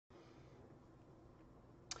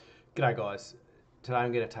G'day guys. Today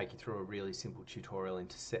I'm going to take you through a really simple tutorial in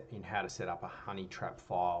how to set up a honey trap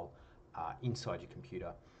file inside your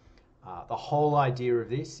computer. The whole idea of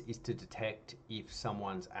this is to detect if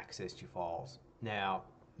someone's accessed your files. Now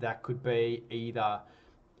that could be either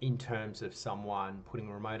in terms of someone putting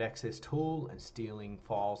a remote access tool and stealing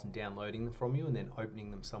files and downloading them from you and then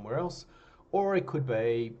opening them somewhere else, or it could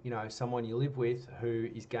be, someone you live with who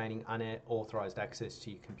is gaining unauthorized access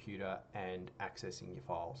to your computer and accessing your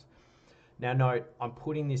files. Now note, I'm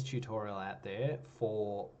putting this tutorial out there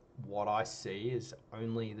for what I see as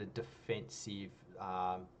only the defensive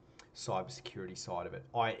cybersecurity side of it,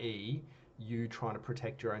 i.e. you trying to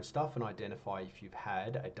protect your own stuff and identify if you've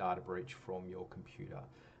had a data breach from your computer.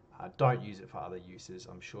 Don't use it for other uses.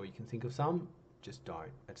 I'm sure you can think of some, just don't.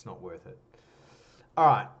 It's not worth it. All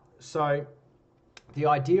right, so the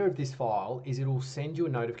idea of this file is it will send you a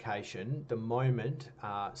notification the moment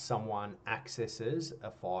someone accesses a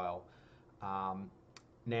file.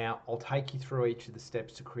 Now, I'll take you through each of the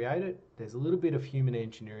steps to create it. There's a little bit of human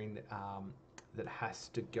engineering that has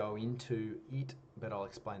to go into it, but I'll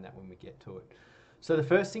explain that when we get to it. So the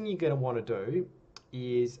first thing you're going to want to do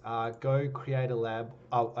is go create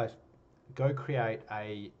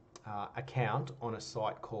a account on a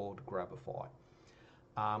site called Grabify.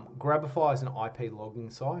 Grabify is an IP logging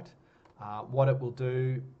site. What it will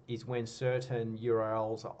do is when certain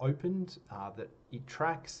URLs are opened that it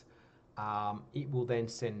tracks, it will then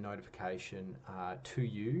send notification to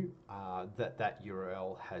you that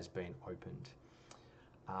URL has been opened.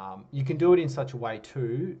 You can do it in such a way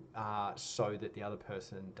too so that the other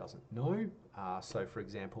person doesn't know. So for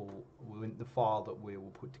example, the file that we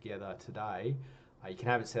will put together today, you can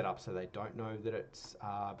have it set up so they don't know that it's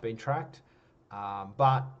been tracked.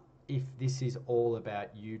 But if this is all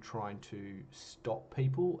about you trying to stop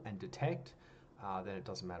people and detect, then it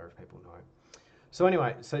doesn't matter if people know. So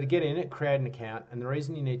anyway, so to get in it, create an account, and the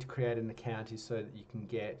reason you need to create an account is so that you can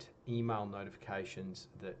get email notifications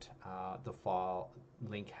that the file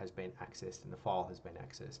link has been accessed and the file has been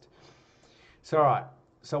accessed. So all right,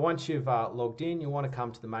 so once you've logged in, you want to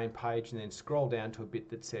come to the main page and then scroll down to a bit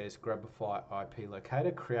that says Grabify IP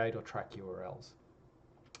Locator, create or track URLs.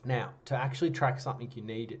 Now, to actually track something, you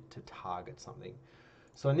need it to target something.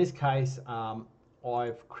 So in this case,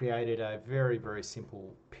 I've created a very, very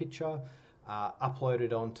simple picture,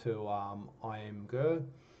 uploaded onto MsgBox,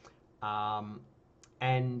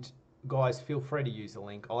 and guys, feel free to use the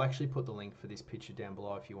link. I'll actually put the link for this picture down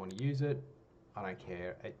below if you want to use it. I don't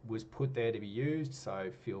care. It was put there to be used, so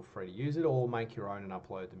feel free to use it or make your own and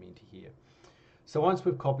upload them into here. So once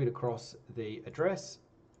we've copied across the address,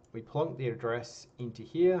 we plonk the address into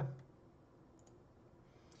here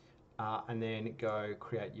and then go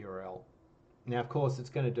create URL. Now, of course, it's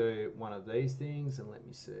going to do one of these things, and let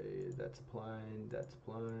me see, that's a plane, that's a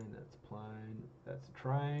plane, that's a plane, that's a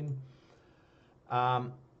train.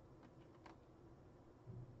 All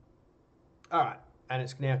right, and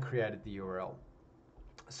it's now created the URL.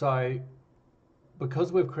 So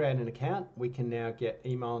because we've created an account, we can now get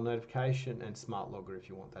email notification and smart logger if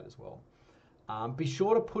you want that as well. Be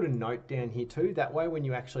sure to put a note down here too. That way when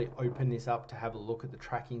you actually open this up to have a look at the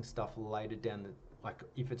tracking stuff later down, like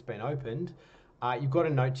if it's been opened, you've got a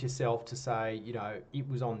note to yourself to say, it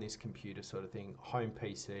was on this computer sort of thing, home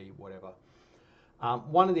PC, whatever.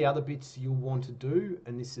 One of the other bits you'll want to do,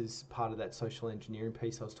 and this is part of that social engineering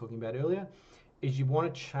piece I was talking about earlier, is you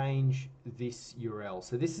want to change this URL.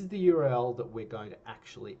 So this is the URL that we're going to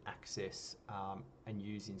actually access and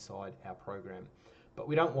use inside our program. But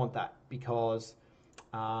we don't want that because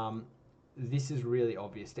this is really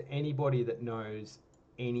obvious to anybody that knows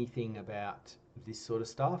anything about this sort of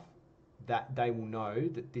stuff, that they will know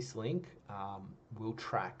that this link will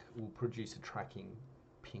produce a tracking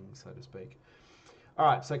ping, so to speak. All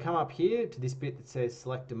right, so come up here to this bit that says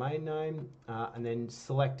select domain name and then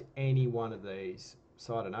select any one of these.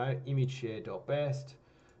 So I don't know, imageshare.best.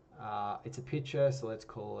 It's a picture, so let's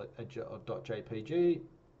call it a .jpg.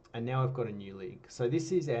 And now I've got a new link. So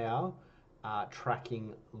this is our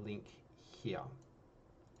tracking link here,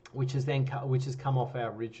 which has come off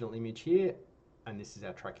our original image here, and this is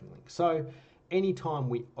our tracking link. So anytime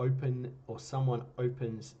we open or someone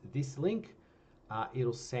opens this link,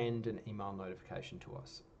 it'll send an email notification to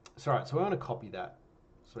us. So, all right, so we want to copy that.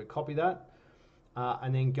 So we copy that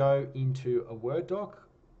and then go into a Word doc.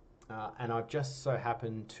 And I've just so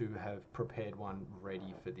happened to have prepared one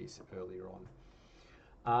ready for this earlier on.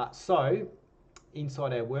 So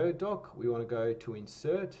inside our Word doc, we want to go to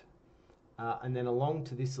Insert and then along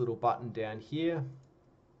to this little button down here.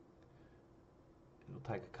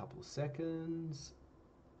 It'll take a couple of seconds,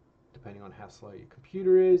 depending on how slow your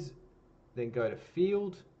computer is. Then go to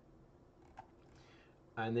Field,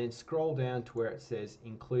 and then scroll down to where it says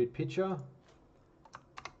include picture,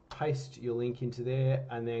 paste your link into there,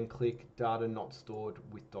 and then click data not stored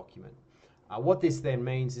with document. What this then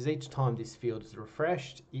means is each time this field is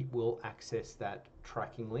refreshed, it will access that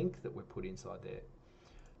tracking link that we put inside there.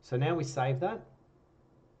 So now we save that.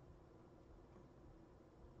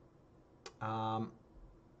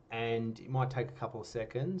 And it might take a couple of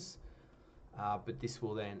seconds, but this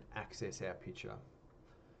will then access our picture.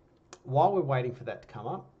 While we're waiting for that to come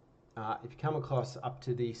up, if you come across up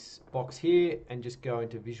to this box here and just go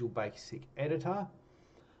into Visual Basic Editor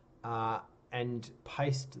and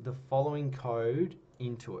paste the following code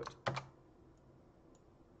into it.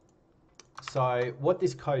 So what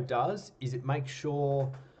this code does is it makes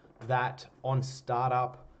sure that on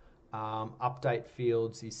startup, update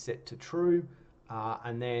fields is set to true,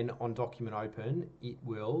 and then on document open, it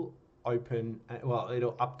will open, well,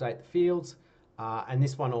 it'll update the fields, and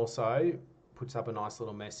this one also puts up a nice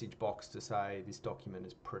little message box to say this document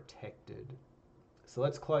is protected. So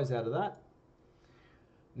let's close out of that.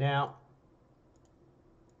 Now,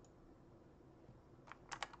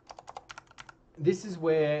 this is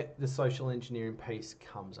where the social engineering piece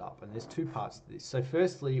comes up, and there's two parts to this. So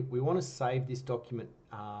firstly, we want to save this document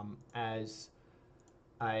as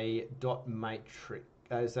a .matrix,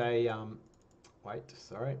 as a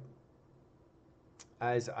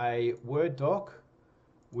as a Word doc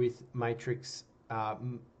with matrix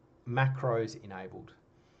macros enabled.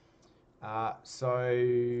 So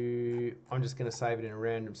I'm just going to save it in a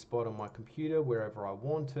random spot on my computer wherever I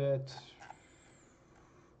want it.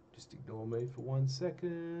 Just ignore me for 1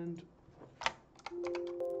 second.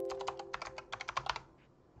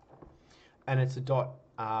 And it's a docm,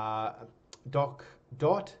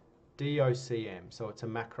 so it's a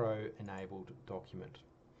macro enabled document.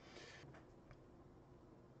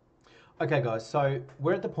 Okay guys, so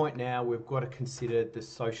we're at the point now we've got to consider the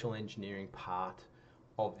social engineering part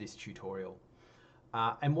of this tutorial.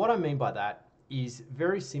 And what I mean by that is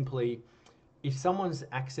very simply, if someone's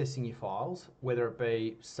accessing your files, whether it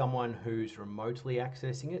be someone who's remotely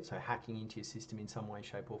accessing it, so hacking into your system in some way,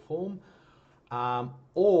 shape or form,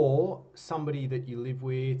 or somebody that you live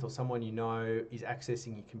with or someone you know is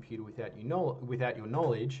accessing your computer without your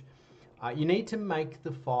knowledge, you need to make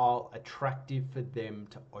the file attractive for them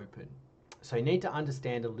to open. So you need to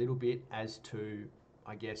understand a little bit as to,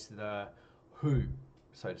 I guess, the who,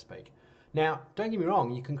 so to speak. Now, don't get me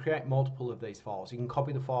wrong, you can create multiple of these files. You can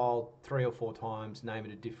copy the file 3 or 4 times, name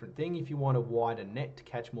it a different thing if you want a wider net to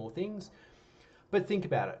catch more things. But think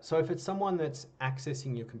about it. So if it's someone that's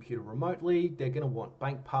accessing your computer remotely, they're going to want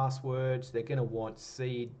bank passwords, they're going to want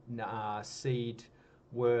seed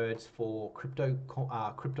words for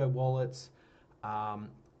crypto wallets,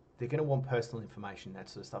 they're going to want personal information, that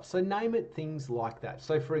sort of stuff. So name it things like that.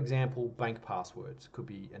 So for example, bank passwords could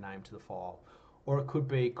be a name to the file, or it could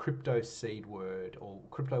be crypto seed word or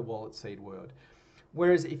crypto wallet seed word.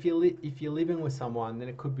 Whereas if you're living with someone, then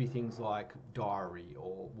it could be things like diary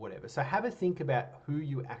or whatever. So have a think about who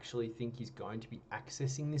you actually think is going to be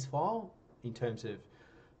accessing this file in terms of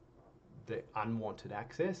the unwanted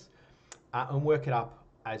access, and work it up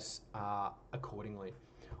as accordingly.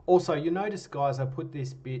 Also, you'll notice, guys, I put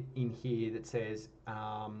this bit in here that says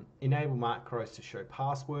enable macros to show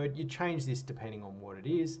password. You change this depending on what it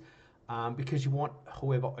is, because you want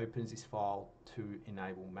whoever opens this file to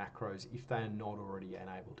enable macros if they are not already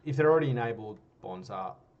enabled. If they're already enabled,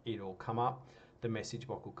 bonza, it'll come up. The message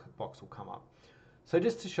box will come up. So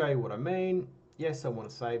just to show you what I mean, yes, I want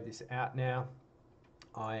to save this out now.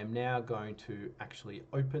 I am now going to actually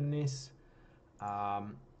open this.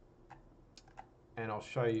 And I'll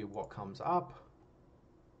show you what comes up.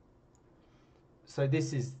 So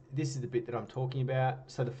this is the bit that I'm talking about.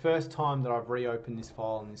 So the first time that I've reopened this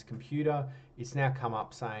file on this computer, it's now come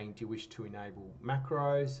up saying, do you wish to enable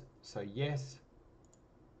macros? So yes.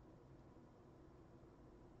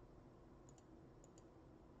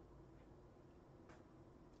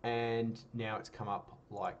 And now it's come up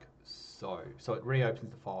like so. So it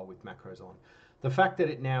reopens the file with macros on. The fact that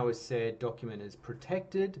it now has said document is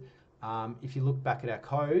protected, if you look back at our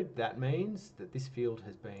code, that means that this field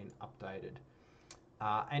has been updated.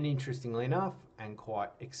 And interestingly enough, and quite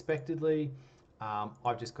expectedly,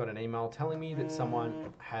 I've just got an email telling me that someone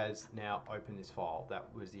has now opened this file. That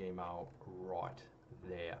was the email right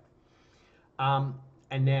there.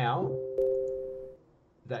 And now,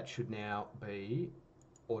 that should now be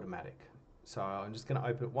automatic. So I'm just going to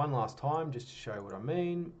open it one last time just to show what I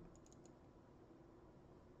mean.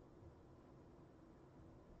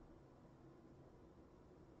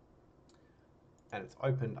 And it's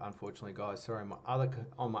opened, unfortunately, guys. Sorry,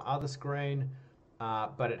 on my other screen,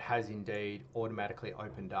 but it has indeed automatically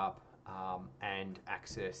opened up and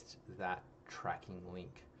accessed that tracking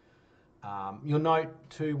link. You'll note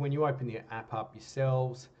too, when you open the app up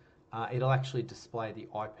yourselves, it'll actually display the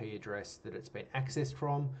IP address that it's been accessed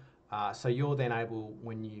from. So you're then able,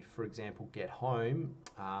 when you, for example, get home,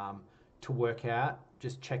 to work out,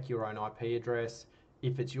 just check your own IP address.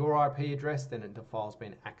 If it's your IP address, then the file's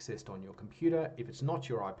been accessed on your computer. If it's not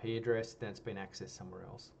your IP address, then it's been accessed somewhere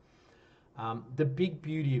else. The big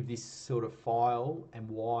beauty of this sort of file, and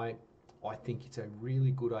why I think it's a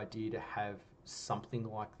really good idea to have something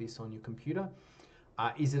like this on your computer,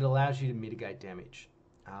 is it allows you to mitigate damage.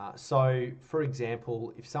 So for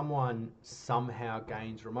example, if someone somehow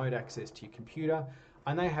gains remote access to your computer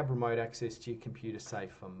and they have remote access to your computer, say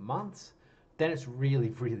for months, then it's really,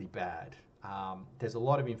 really bad. There's a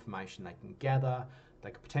lot of information they can gather. They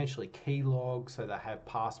could potentially keylog, so they have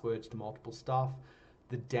passwords to multiple stuff.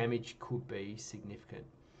 The damage could be significant.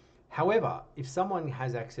 However, if someone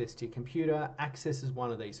has access to your computer, accesses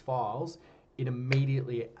one of these files, it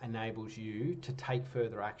immediately enables you to take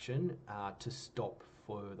further action to stop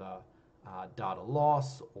further data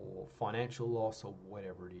loss or financial loss or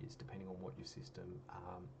whatever it is, depending on what your system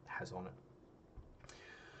has on it.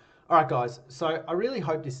 All right, guys, so I really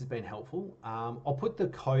hope this has been helpful. I'll put the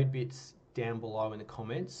code bits down below in the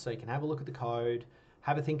comments so you can have a look at the code,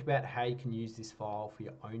 have a think about how you can use this file for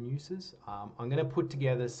your own uses. I'm going to put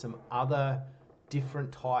together some other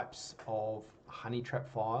different types of honey trap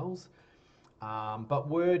files, but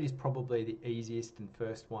Word is probably the easiest and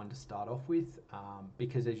first one to start off with,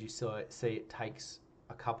 because as you see, it takes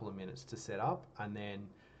a couple of minutes to set up, and then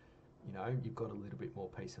you've got a little bit more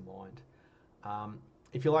peace of mind.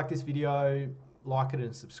 If you like this video, like it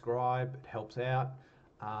and subscribe, it helps out.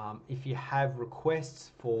 If you have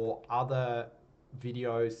requests for other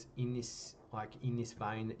videos in this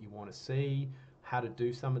vein that you want to see, how to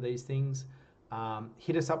do some of these things,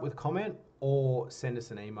 hit us up with a comment or send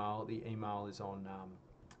us an email. The email is on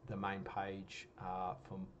the main page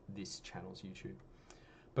from this channel's YouTube.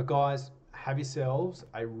 But guys, have yourselves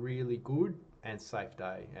a really good and safe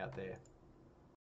day out there.